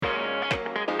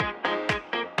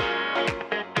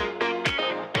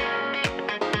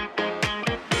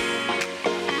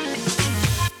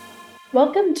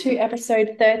Welcome to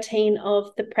episode 13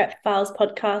 of the Prep Files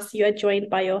podcast. You are joined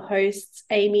by your hosts,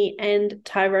 Amy and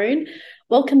Tyrone.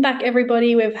 Welcome back,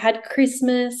 everybody. We've had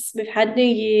Christmas, we've had New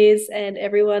Year's, and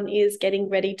everyone is getting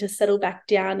ready to settle back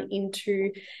down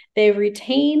into their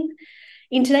routine.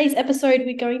 In today's episode,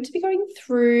 we're going to be going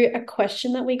through a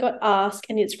question that we got asked,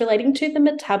 and it's relating to the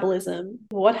metabolism.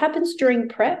 What happens during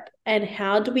prep, and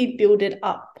how do we build it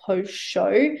up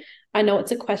post-show? I know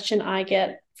it's a question I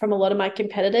get from a lot of my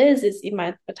competitors: is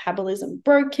my metabolism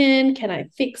broken? Can I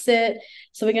fix it?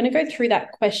 So we're going to go through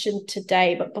that question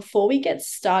today. But before we get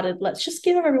started, let's just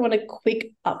give everyone a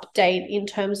quick update in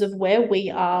terms of where we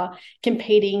are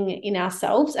competing in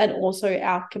ourselves and also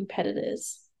our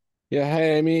competitors. Yeah,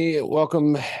 hey Amy,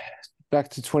 welcome back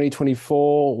to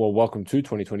 2024. Well, welcome to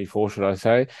 2024, should I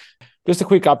say. Just a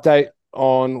quick update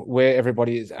on where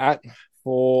everybody is at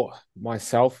for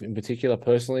myself in particular,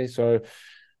 personally.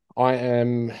 I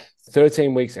am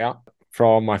 13 weeks out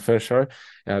from my first show.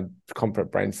 Comp prep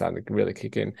brain starting to really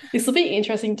kick in. This will be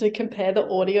interesting to compare the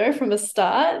audio from the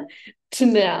start to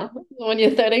now. When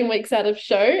you're 13 weeks out of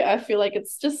show, I feel like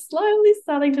it's just slowly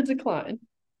starting to decline.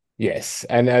 Yes,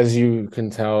 and as you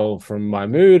can tell from my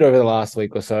mood over the last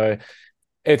week or so,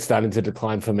 it's starting to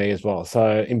decline for me as well.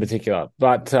 So in particular,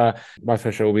 but my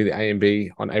first show will be the A and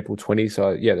B on April 20.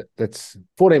 So yeah, that's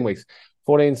 14 weeks,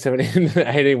 14, 17,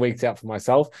 18 weeks out for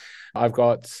myself. I've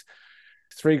got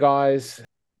 3 guys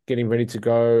getting ready to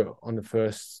go on the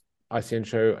first ICN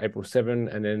show, April 7,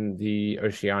 and then the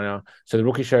Oceania. So the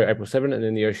rookie show, April 7, and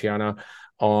then the Oceania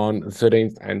on the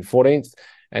 13th and 14th.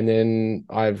 And then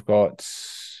I've got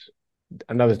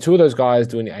another 2 of those guys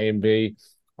doing the A and B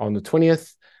on the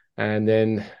 20th, and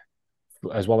then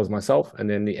as well as myself. And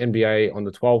then the NBA on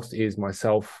the 12th is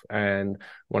myself and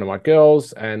one of my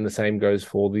girls, and the same goes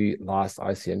for the last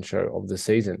ICN show of the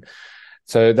season.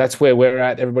 So that's where we're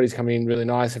at. Everybody's coming in really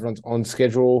nice. Everyone's on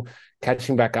schedule,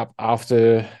 catching back up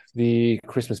after the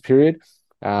Christmas period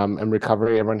and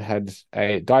recovery. Everyone had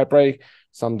a diet break.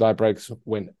 Some diet breaks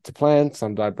went to plan.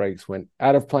 Some diet breaks went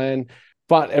out of plan.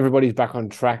 But everybody's back on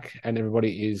track, and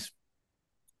everybody is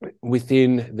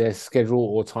within their schedule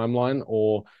or timeline,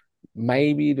 or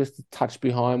maybe just a touch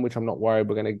behind, which I'm not worried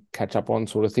we're going to catch up on,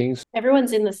 sort of things.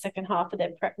 Everyone's in the second half of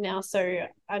their prep now, so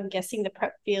I'm guessing the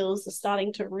prep fields are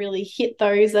starting to really hit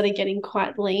those that are getting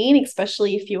quite lean,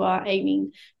 especially if you are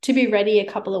aiming to be ready a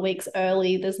couple of weeks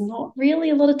early. There's not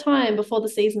really a lot of time before the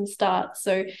season starts,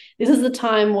 so this is the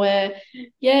time where,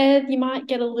 yeah, you might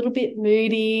get a little bit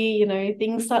moody,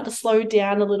 things start to slow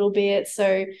down a little bit.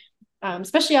 So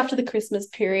especially after the Christmas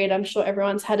period, I'm sure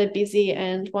everyone's had a busy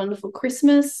and wonderful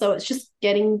Christmas. So it's just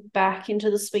getting back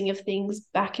into the swing of things,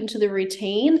 back into the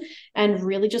routine, and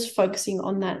really just focusing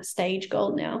on that stage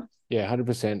goal now. Yeah,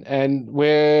 100%. And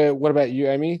what about you,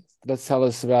 Amy? Let's tell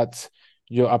us about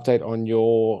your update on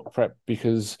your prep,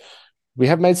 because we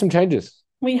have made some changes.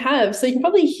 We have. So you can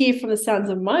probably hear from the sounds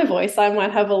of my voice, I might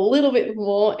have a little bit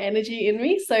more energy in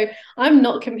me. So I'm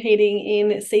not competing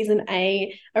in season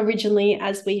A originally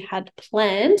as we had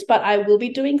planned, but I will be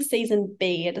doing season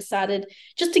B. I decided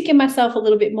just to give myself a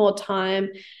little bit more time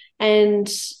and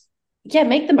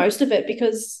make the most of it,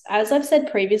 because as I've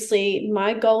said previously,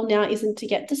 my goal now isn't to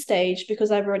get to stage because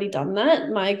I've already done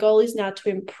that. My goal is now to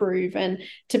improve and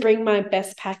to bring my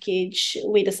best package.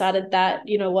 We decided that,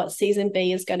 season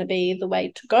B is going to be the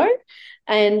way to go.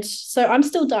 And so I'm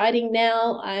still dieting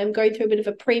now. I'm going through a bit of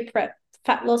a pre-prep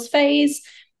fat loss phase,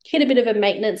 hit a bit of a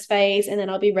maintenance phase, and then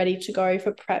I'll be ready to go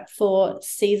for prep for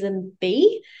season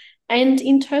B. And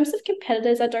in terms of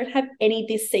competitors, I don't have any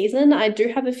this season. I do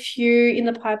have a few in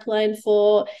the pipeline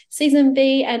for season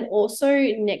B, and also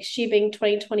next year being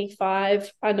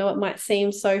 2025. I know it might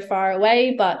seem so far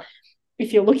away, but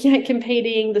if you're looking at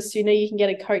competing, the sooner you can get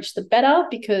a coach, the better,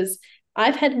 because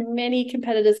I've had many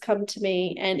competitors come to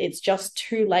me and it's just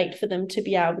too late for them to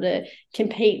be able to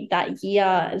compete that year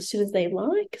as soon as they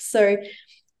like. So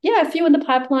yeah, a few in the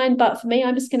pipeline, but for me,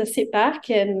 I'm just going to sit back,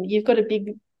 and you've got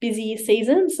a busy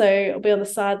season, so I'll be on the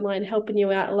sideline helping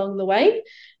you out along the way,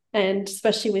 and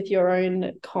especially with your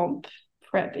own comp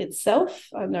prep itself,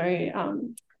 I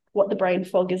know what the brain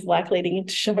fog is like leading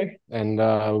into show.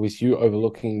 And with you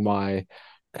overlooking my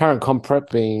current comp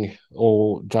prep being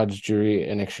all judge, jury,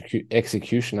 and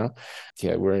executioner,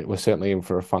 yeah, we're certainly in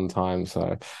for a fun time.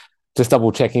 So just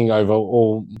double checking over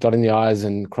all, dotting the I's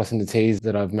and crossing the T's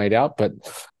that I've made out. But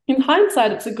In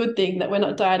hindsight, it's a good thing that we're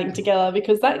not dieting together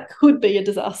because that could be a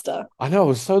disaster. I know. I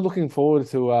was so looking forward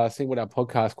to seeing what our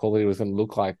podcast quality was going to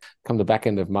look like come the back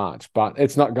end of March, but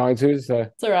it's not going to. So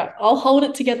It's all right. I'll hold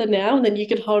it together now, and then you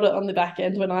can hold it on the back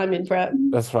end when I'm in prep.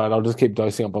 that's right. I'll just keep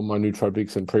dosing up on my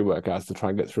nootropics and pre-workouts to try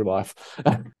and get through life.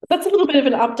 That's a little bit of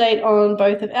an update on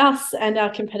both of us and our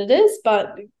competitors,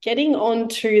 but getting on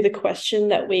to the question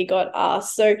that we got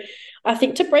asked. So I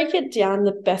think to break it down,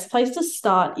 the best place to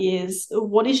start is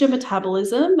what is your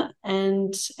metabolism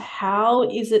and how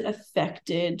is it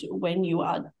affected when you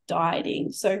are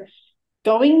dieting? So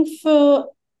going for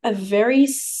a very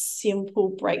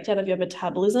simple breakdown of your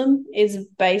metabolism is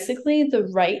basically the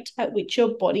rate at which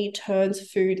your body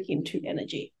turns food into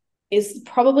energy is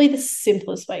probably the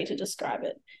simplest way to describe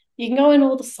it. You can go in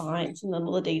all the science and then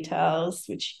all the details,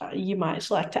 which you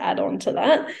might like to add on to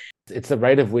that. It's the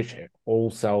rate of which all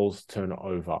cells turn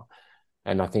over.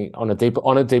 And I think on a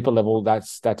deeper level,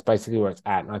 that's basically where it's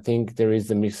at. And I think there is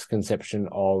the misconception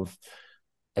of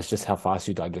it's just how fast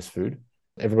you digest food.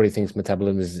 Everybody thinks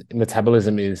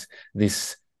metabolism is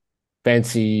this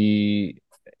fancy,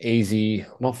 easy,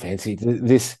 not fancy,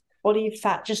 this body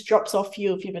fat just drops off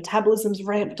you if your metabolism's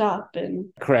ramped up. And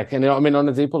correct. And I mean, on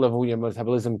a deeper level, your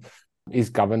metabolism is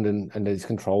governed and is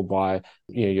controlled by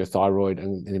your thyroid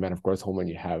and the amount of growth hormone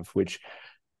you have, which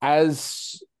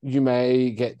as you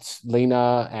may get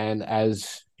leaner and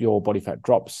as your body fat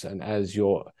drops and as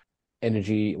your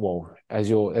energy, as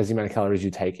the amount of calories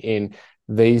you take in,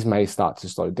 these may start to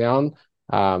slow down.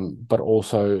 But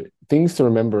also things to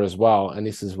remember as well, and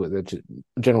this is where the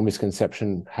general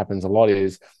misconception happens a lot,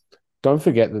 is don't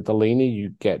forget that the leaner you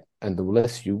get and the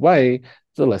less you weigh,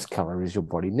 the less calories your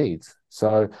body needs.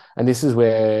 So, and this is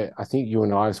where I think you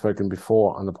and I have spoken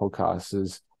before on the podcast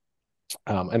is,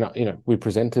 and we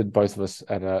presented both of us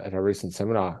at a recent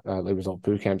seminar, the Result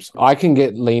Boot Camps. I can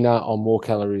get leaner on more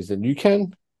calories than you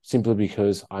can, simply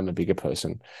because I'm a bigger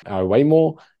person. I weigh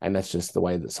more, and that's just the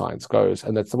way that science goes,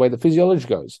 and that's the way that physiology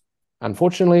goes.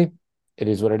 Unfortunately, it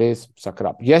is what it is. Suck it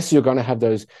up. Yes, you're going to have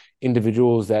those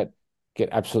individuals that get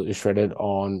absolutely shredded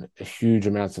on huge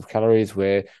amounts of calories,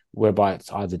 whereby it's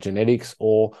either genetics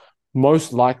or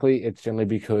most likely it's generally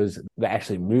because they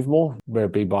actually move more, whether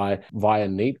it be via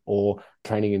NEAT or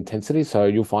training intensity. So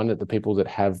you'll find that the people that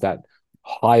have that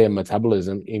higher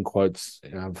metabolism, in quotes,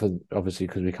 for obviously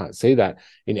because we can't see that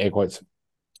in air quotes,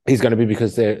 is going to be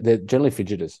because they're generally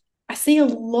fidgeters. I see a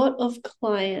lot of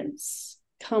clients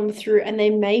come through and they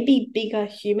may be bigger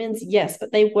humans, yes,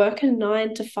 but they work a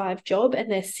 9-to-5 job and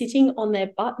they're sitting on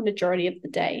their butt majority of the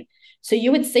day. So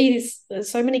you would see this,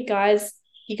 so many guys,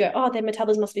 you go, oh, their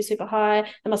metabolism must be super high,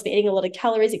 they must be eating a lot of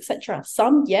calories, etc.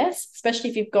 Some, yes, especially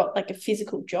if you've got like a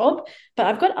physical job, but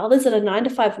I've got others that are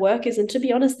 9-to-5 workers, and to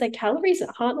be honest, their calories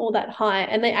aren't all that high,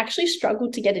 and they actually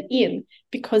struggle to get it in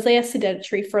because they are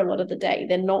sedentary for a lot of the day.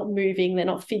 They're not moving, they're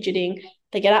not fidgeting.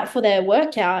 They get out for their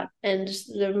workout, and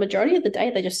the majority of the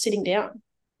day they're just sitting down.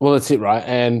 Well, that's it, right?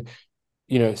 And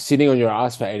sitting on your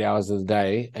ass for 8 hours of the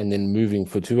day and then moving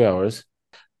for 2 hours,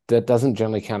 that doesn't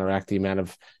generally counteract the amount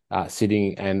of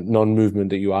sitting and non-movement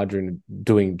that you are doing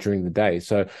during the day.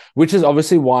 So, which is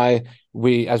obviously why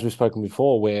we, as we've spoken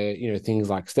before, where things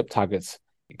like step targets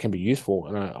can be useful.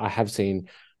 And I have seen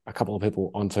a couple of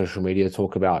people on social media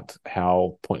talk about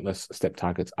how pointless step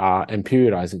targets are and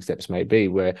periodizing steps may be,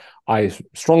 where I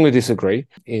strongly disagree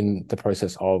in the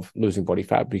process of losing body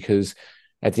fat, because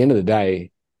at the end of the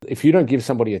day, if you don't give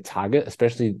somebody a target,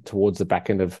 especially towards the back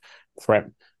end of prep,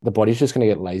 the body's just going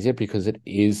to get lazier, because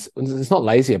it's not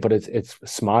lazier, but it's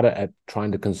smarter at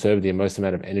trying to conserve the most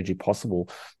amount of energy possible,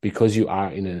 because you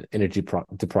are in an energy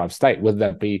deprived state, whether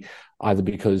that be either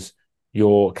because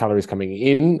your calories coming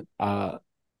in are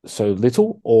so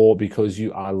little or because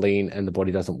you are lean and the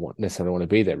body doesn't necessarily want to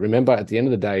be there. Remember, at the end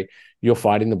of the day, you're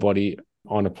fighting the body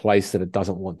on a place that it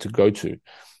doesn't want to go to.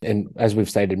 And as we've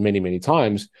stated many, many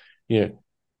times,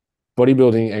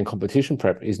 bodybuilding and competition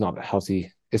prep is not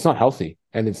healthy. It's not healthy,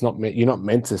 and you're not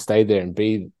meant to stay there and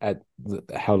be at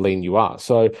how lean you are.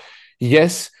 So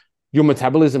yes, your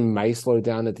metabolism may slow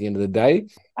down at the end of the day.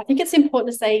 I think it's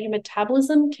important to say your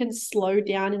metabolism can slow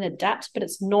down and adapt, but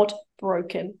it's not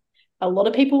broken. A lot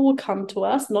of people will come to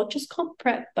us, not just comp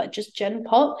prep, but just gen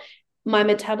pop. My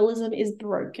metabolism is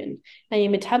broken. Now,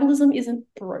 your metabolism isn't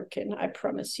broken, I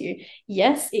promise you.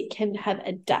 Yes, it can have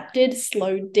adapted,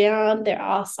 slowed down. There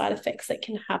are side effects that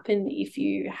can happen if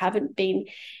you haven't been,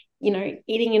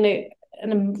 eating in a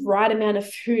right amount of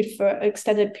food for an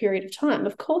extended period of time.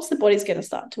 Of course, the body's going to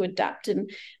start to adapt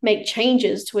and make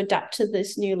changes to adapt to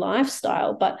this new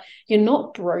lifestyle, but you're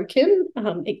not broken.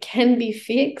 It can be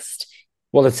fixed.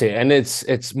 Well, that's it, and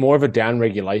it's more of a down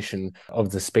regulation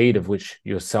of the speed of which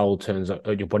your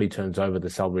body turns over the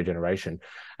cell regeneration,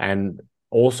 and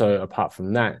also apart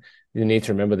from that, you need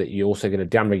to remember that you also get a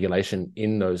down regulation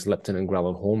in those leptin and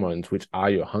ghrelin hormones, which are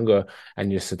your hunger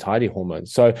and your satiety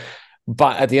hormones. So,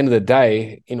 but at the end of the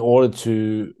day, in order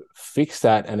to fix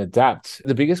that and adapt,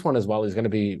 the biggest one as well is going to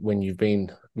be when you've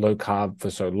been low carb for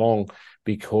so long,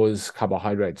 because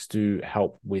carbohydrates do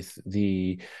help with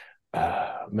the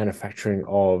manufacturing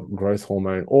of growth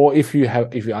hormone, or if you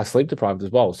are sleep deprived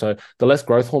as well. So the less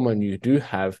growth hormone you do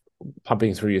have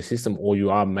pumping through your system, or you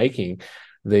are making,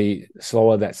 the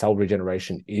slower that cell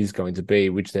regeneration is going to be,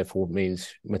 which therefore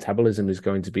means metabolism is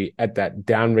going to be at that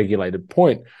down regulated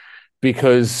point,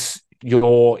 because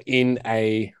you're in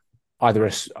either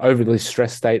a overly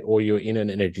stressed state or you're in an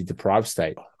energy deprived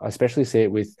state. I especially see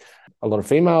it with a lot of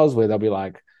females where they'll be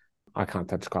like, I can't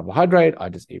touch carbohydrate. I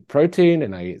just eat protein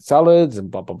and I eat salads and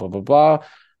blah, blah, blah, blah, blah.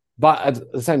 But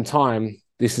at the same time,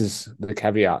 this is the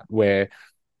caveat where,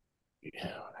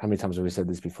 how many times have we said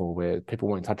this before, where people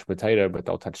won't touch a potato, but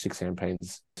they'll touch 6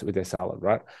 champagnes with their salad,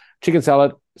 right? Chicken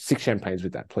salad, 6 champagnes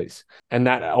with that, please. And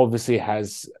that obviously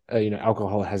has,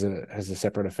 alcohol has a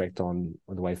separate effect on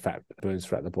the way fat burns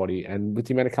throughout the body and with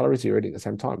the amount of calories you're eating at the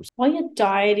same time. While you're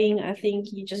dieting, I think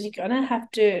you're going to have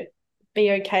to be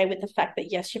okay with the fact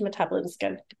that, yes, your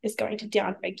metabolism is going to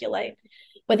down regulate,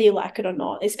 whether you like it or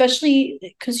not, especially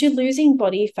because you're losing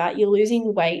body fat, you're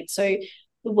losing weight. So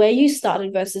where you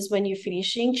started versus when you're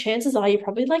finishing, chances are you're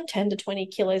probably like 10 to 20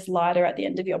 kilos lighter at the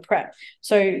end of your prep.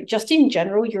 So just in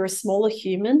general, you're a smaller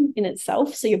human in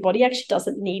itself. So your body actually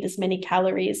doesn't need as many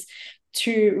calories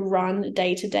to run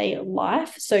day-to-day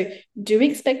life. So do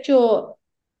expect your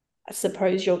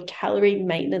calorie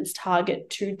maintenance target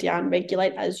to down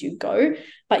regulate as you go,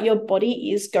 but your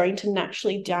body is going to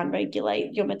naturally down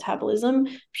regulate your metabolism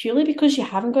purely because you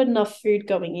haven't got enough food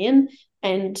going in,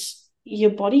 and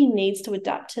your body needs to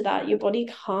adapt to that. Your body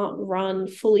can't run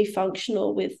fully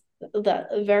functional with that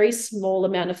very small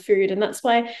amount of food. And that's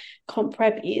why comp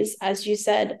prep is, as you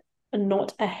said,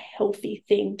 not a healthy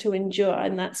thing to endure.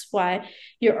 And that's why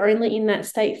you're only in that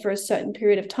state for a certain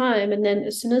period of time. And then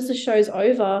as soon as the show's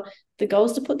over, the goal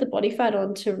is to put the body fat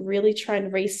on to really try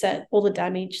and reset all the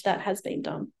damage that has been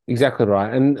done. Exactly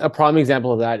right. And a prime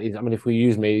example of that is, if we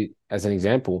use me as an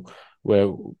example,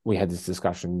 where we had this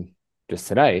discussion just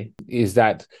today, is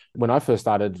that when I first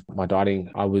started my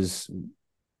dieting, I was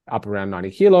up around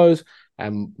 90 kilos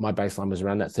and my baseline was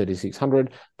around that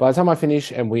 3,600. By the time I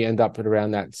finish and we end up at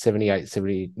around that 78,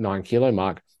 79 kilo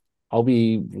mark, I'll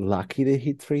be lucky to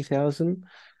hit 3,000.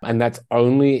 And that's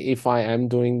only if I am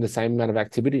doing the same amount of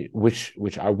activity, which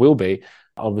I will be,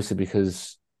 obviously,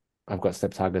 because I've got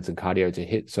step targets and cardio to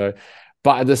hit. So,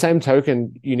 but at the same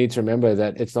token, you need to remember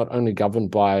that it's not only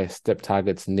governed by step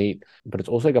targets, NEAT, but it's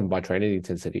also governed by training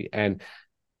intensity. And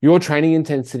your training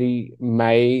intensity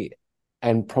may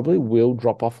and probably will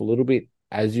drop off a little bit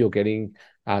as you're getting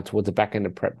towards the back end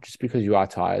of prep, just because you are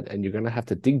tired and you're going to have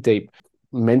to dig deep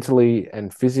mentally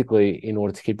and physically in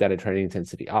order to keep that training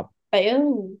intensity up. They are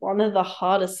one of the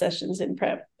hardest sessions in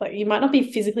prep. Like, you might not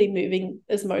be physically moving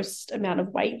as most amount of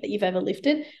weight that you've ever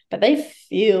lifted, but they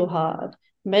feel hard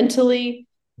mentally,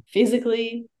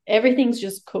 physically. Everything's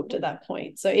just cooked at that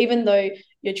point. So even though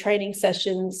your training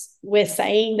sessions, we're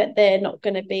saying that they're not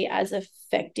going to be as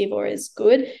effective or as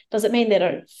good, doesn't mean they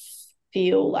don't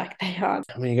feel like they are.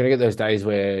 You're going to get those days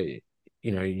where,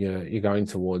 you're going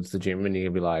towards the gym and you're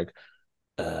going to be like,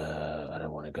 I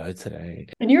don't want to go today.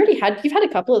 And you've had a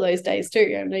couple of those days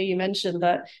too. I know you mentioned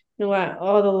that, the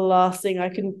last thing I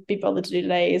can be bothered to do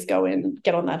today is go and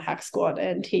get on that hack squat,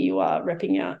 and here you are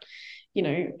repping out,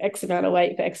 X amount of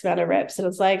weight for X amount of reps. And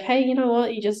it's like, hey, you know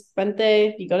what? You just went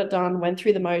there, you got it done, went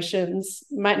through the motions.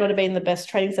 Might not have been the best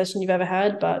training session you've ever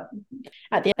had, but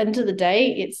at the end of the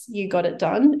day, you got it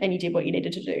done and you did what you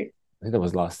needed to do. I think that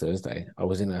was last Thursday. I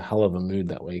was in a hell of a mood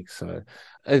that week. So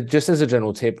just as a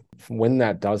general tip, when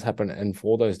that does happen and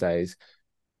for those days,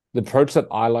 the approach that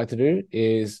I like to do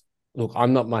is, look,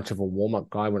 I'm not much of a warm-up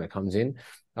guy when it comes in.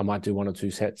 I might do 1 or 2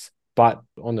 sets. But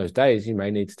on those days, you may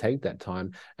need to take that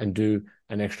time and do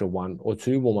an extra 1 or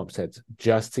 2 warm-up sets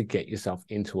just to get yourself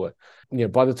into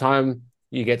it. By the time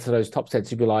you get to those top sets,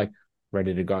 you'll be like,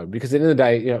 ready to go. Because at the end of the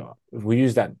day, we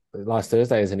used that last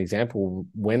Thursday as an example.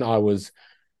 When I was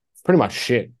pretty much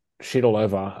shit all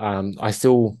over, I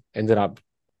still ended up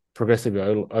progressively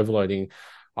overloading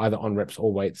either on reps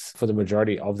or weights for the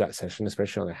majority of that session,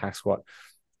 especially on the hack squat.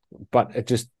 But it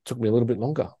just took me a little bit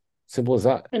longer. Simple as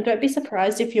that. And don't be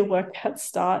surprised if your workouts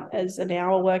start as an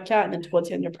hour workout and then towards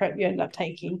the end of prep, you end up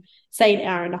taking, say, an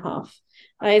hour and a half.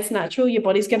 It's natural. Your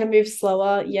body's going to move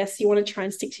slower. Yes, you want to try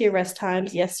and stick to your rest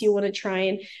times. Yes, you want to try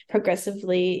and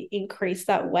progressively increase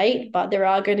that weight, but there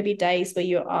are going to be days where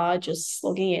you are just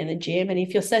slogging it in the gym. And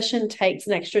if your session takes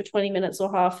an extra 20 minutes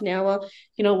or half an hour,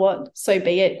 you know what? So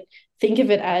be it. Think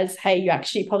of it as, hey, you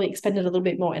actually probably expended a little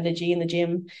bit more energy in the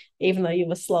gym, even though you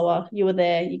were slower. You were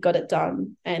there, you got it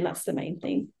done. And that's the main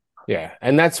thing. Yeah.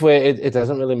 And that's where it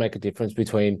doesn't really make a difference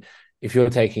between if you're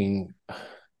taking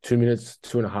 2 minutes,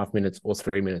 2.5 minutes, or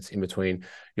 3 minutes in between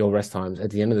your rest times.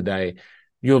 At the end of the day,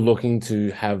 you're looking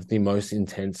to have the most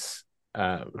intense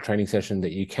training session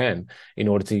that you can in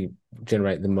order to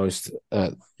generate the most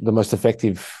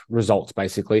effective results,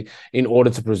 basically, in order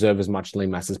to preserve as much lean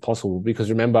mass as possible. Because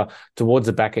remember, towards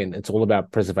the back end, it's all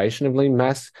about preservation of lean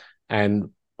mass and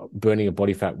burning of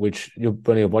body fat, which your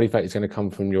burning of body fat is going to come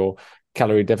from your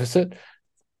calorie deficit,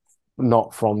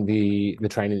 not from the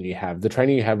training that you have. The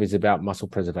training you have is about muscle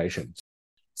preservation.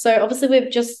 So obviously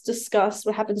we've just discussed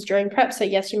what happens during prep. So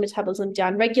yes, your metabolism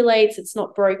down regulates. It's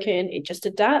not broken. It just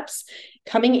adapts.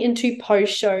 Coming into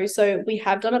post-show. So we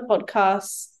have done a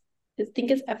podcast, I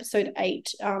think it's episode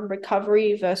 8,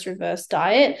 recovery versus reverse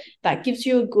diet. That gives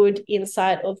you a good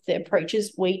insight of the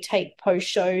approaches we take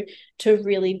post-show to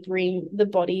really bring the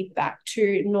body back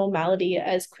to normality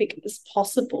as quick as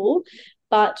possible.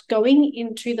 But going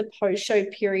into the post-show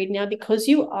period now, because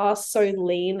you are so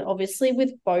lean, obviously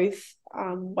with both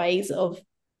ways of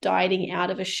dieting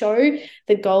out of a show,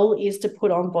 the goal is to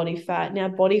put on body fat. Now,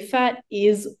 body fat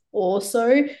is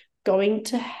also going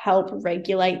to help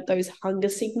regulate those hunger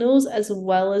signals as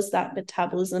well as that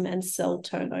metabolism and cell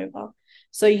turnover.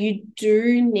 So you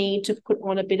do need to put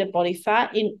on a bit of body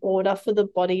fat in order for the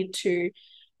body to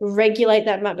regulate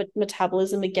that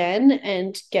metabolism again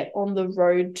and get on the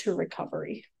road to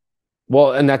recovery.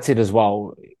 Well, and that's it as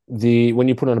well. When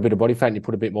you put on a bit of body fat and you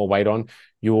put a bit more weight on,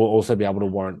 you will also be able to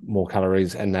warrant more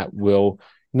calories, and that will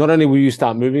not only will you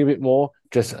start moving a bit more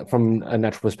just from a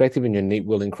natural perspective, and your NEAT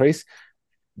will increase,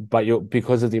 but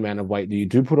because of the amount of weight that you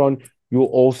do put on, you'll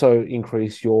also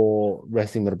increase your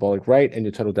resting metabolic rate and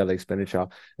your total daily expenditure.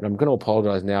 And I'm going to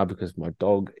apologize now because my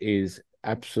dog is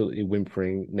absolutely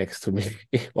whimpering next to me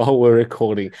while we're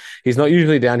recording. He's not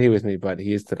usually down here with me, but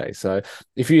he is today. So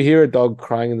if you hear a dog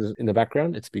crying in the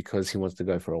background, it's because he wants to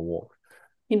go for a walk.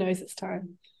 He knows it's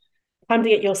time to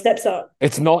get your steps up.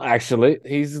 It's not actually.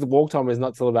 The walk time is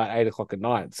not till about 8 o'clock at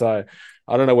night. So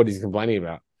I don't know what he's complaining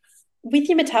about. With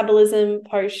your metabolism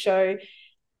post-show,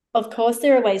 of course,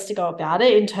 there are ways to go about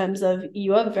it in terms of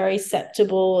you are very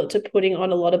susceptible to putting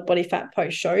on a lot of body fat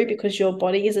post-show because your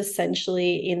body is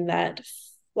essentially in that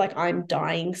like I'm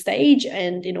dying stage,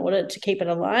 and in order to keep it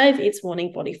alive, it's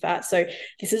wanting body fat. So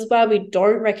this is why we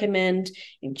don't recommend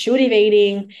intuitive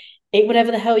eating. Eat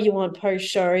whatever the hell you want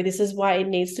post-show. This is why it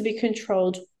needs to be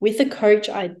controlled with a coach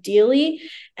ideally.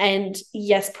 And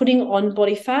yes, putting on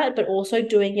body fat, but also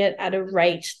doing it at a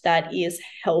rate that is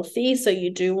healthy. So you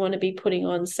do want to be putting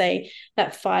on, say,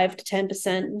 that 5 to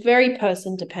 10%, very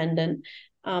person dependent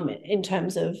in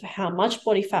terms of how much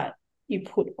body fat you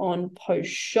put on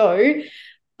post-show.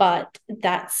 But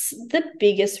that's the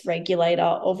biggest regulator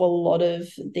of a lot of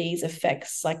these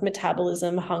effects, like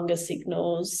metabolism, hunger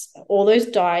signals, all those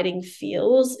dieting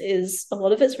feels, is a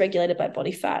lot of it's regulated by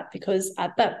body fat, because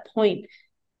at that point,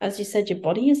 as you said, your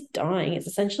body is dying. It's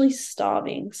essentially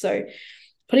starving. So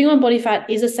putting on body fat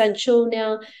is essential.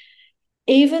 Now,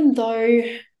 even though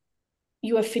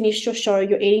you have finished your show,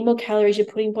 you're eating more calories, you're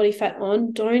putting body fat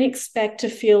on, don't expect to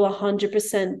feel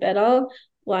 100% better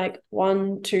like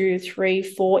 1, 2, 3,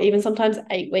 4, even sometimes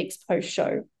 8 weeks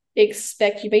post-show.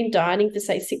 Expect you've been dieting for,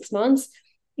 say, 6 months.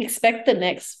 Expect the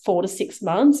next 4 to 6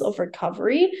 months of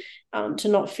recovery to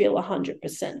not feel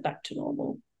 100% back to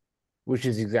normal. Which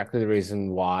is exactly the reason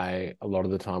why a lot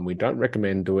of the time we don't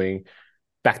recommend doing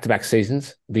back-to-back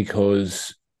seasons,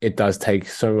 because it does take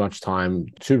so much time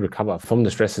to recover from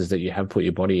the stresses that you have put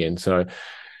your body in. So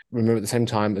remember, at the same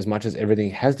time, as much as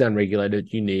everything has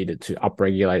down-regulated, you need it to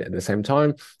up-regulate at the same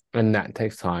time, and that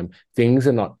takes time. Things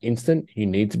are not instant. You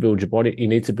need to build your body. You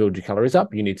need to build your calories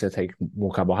up. You need to take more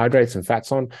carbohydrates and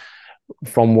fats on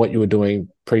from what you were doing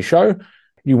pre-show.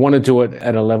 You want to do it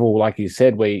at a level, like you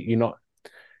said, where you're not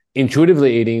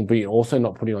intuitively eating, but you're also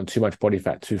not putting on too much body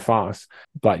fat too fast.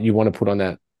 But you want to put on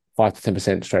that 5 to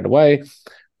 10% straight away.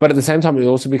 But at the same time, it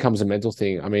also becomes a mental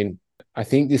thing. I mean, I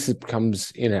think this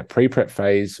comes in a pre-prep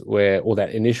phase or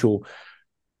that initial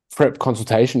prep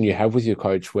consultation you have with your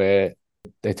coach, where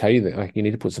they tell you that like you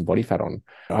need to put some body fat on.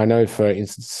 I know, for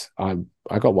instance,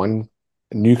 I got one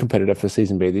new competitor for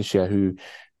season B this year who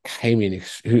came in,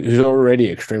 who's already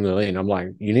extremely lean, I'm like,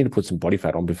 you need to put some body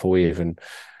fat on before we even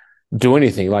do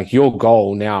anything. Like, your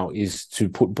goal now is to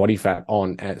put body fat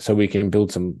on so we can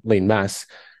build some lean mass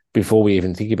before we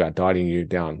even think about dieting you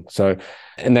down. So,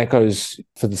 and that goes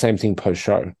for the same thing post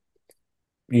show.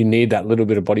 You need that little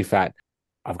bit of body fat.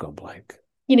 I've got blank.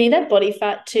 You need that body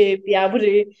fat to be able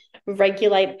to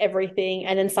regulate everything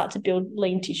and then start to build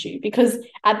lean tissue, because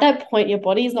at that point your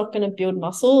body is not going to build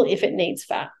muscle if it needs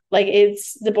fat. Like,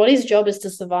 it's the body's job is to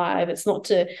survive. It's not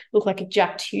to look like a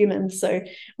jacked human. So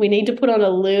we need to put on a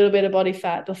little bit of body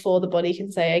fat before the body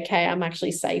can say, okay, I'm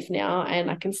actually safe now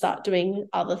and I can start doing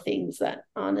other things that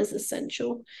aren't as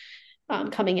essential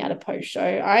coming out of post show.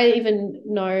 I even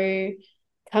know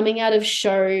coming out of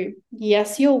show,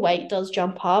 yes, your weight does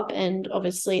jump up, and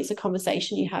obviously it's a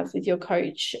conversation you have with your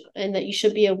coach, and that you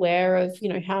should be aware of,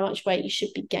 how much weight you should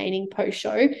be gaining post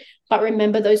show. But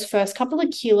remember, those first couple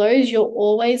of kilos, you're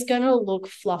always going to look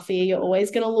fluffy. You're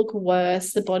always going to look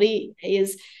worse. The body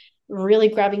is really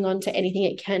grabbing onto anything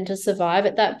it can to survive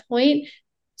at that point.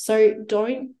 So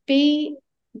don't be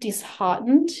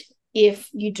disheartened if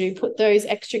you do put those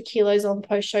extra kilos on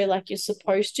post show like you're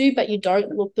supposed to, but you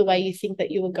don't look the way you think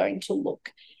that you were going to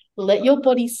look. Let your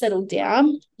body settle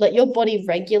down, let your body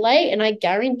regulate. And I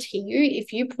guarantee you,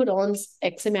 if you put on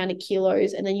X amount of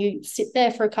kilos and then you sit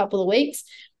there for a couple of weeks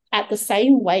at the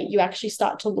same weight, you actually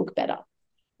start to look better.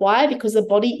 Why? Because the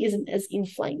body isn't as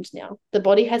inflamed now. The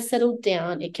body has settled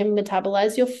down. It can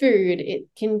metabolize your food. It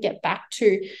can get back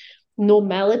to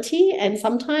normality. And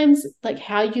sometimes, like,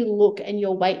 how you look and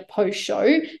your weight post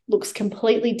show looks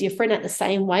completely different at the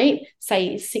same weight,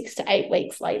 say 6 to 8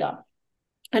 weeks later.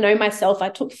 I know myself, I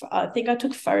think I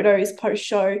took photos post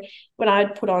show when I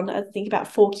had put on, I think, about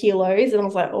 4 kilos, and I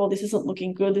was like, oh, this isn't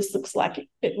looking good.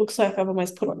 It looks like I've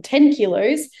almost put on 10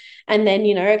 kilos. And then,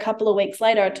 a couple of weeks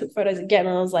later, I took photos again,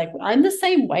 and I was like, I'm the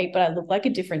same weight, but I look like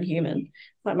a different human.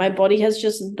 Like, my body has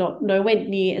just nowhere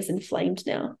near as inflamed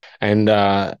now.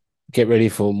 And get ready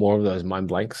for more of those mind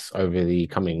blanks over the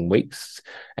coming weeks,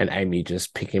 and Amy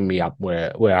just picking me up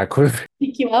where I could have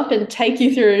pick you up and take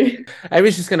you through.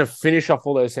 Amy's just going to finish off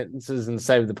all those sentences and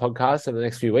save the podcast over the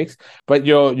next few weeks. But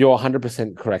you're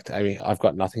 100% correct, Amy. I've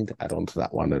got nothing to add on to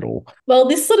that one at all. Well,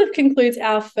 this sort of concludes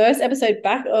our first episode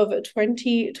back of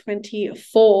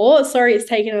 2024. Sorry it's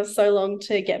taken us so long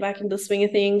to get back into the swing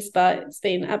of things, but it's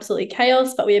been absolutely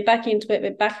chaos. But we are back into it.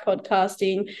 We're back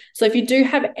podcasting. So if you do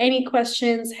have any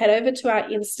questions, head over to our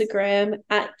Instagram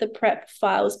at the Prep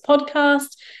Files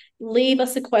Podcast. Leave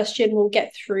us a question. We'll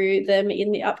get through them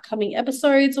in the upcoming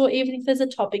episodes, or even if there's a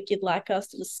topic you'd like us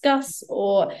to discuss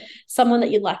or someone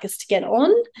that you'd like us to get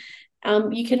on.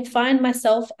 You can find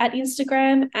myself at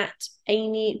Instagram at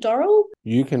Amy Dorrell.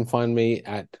 You can find me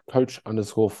at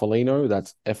coach_Folino.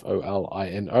 That's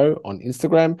Folino on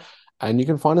Instagram. And you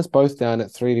can find us both down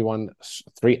at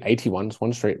 381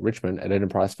 Swan Street, Richmond at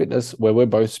Enterprise Fitness, where we're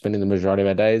both spending the majority of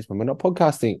our days when we're not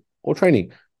podcasting or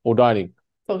training or dieting.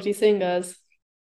 Talk to you soon, guys.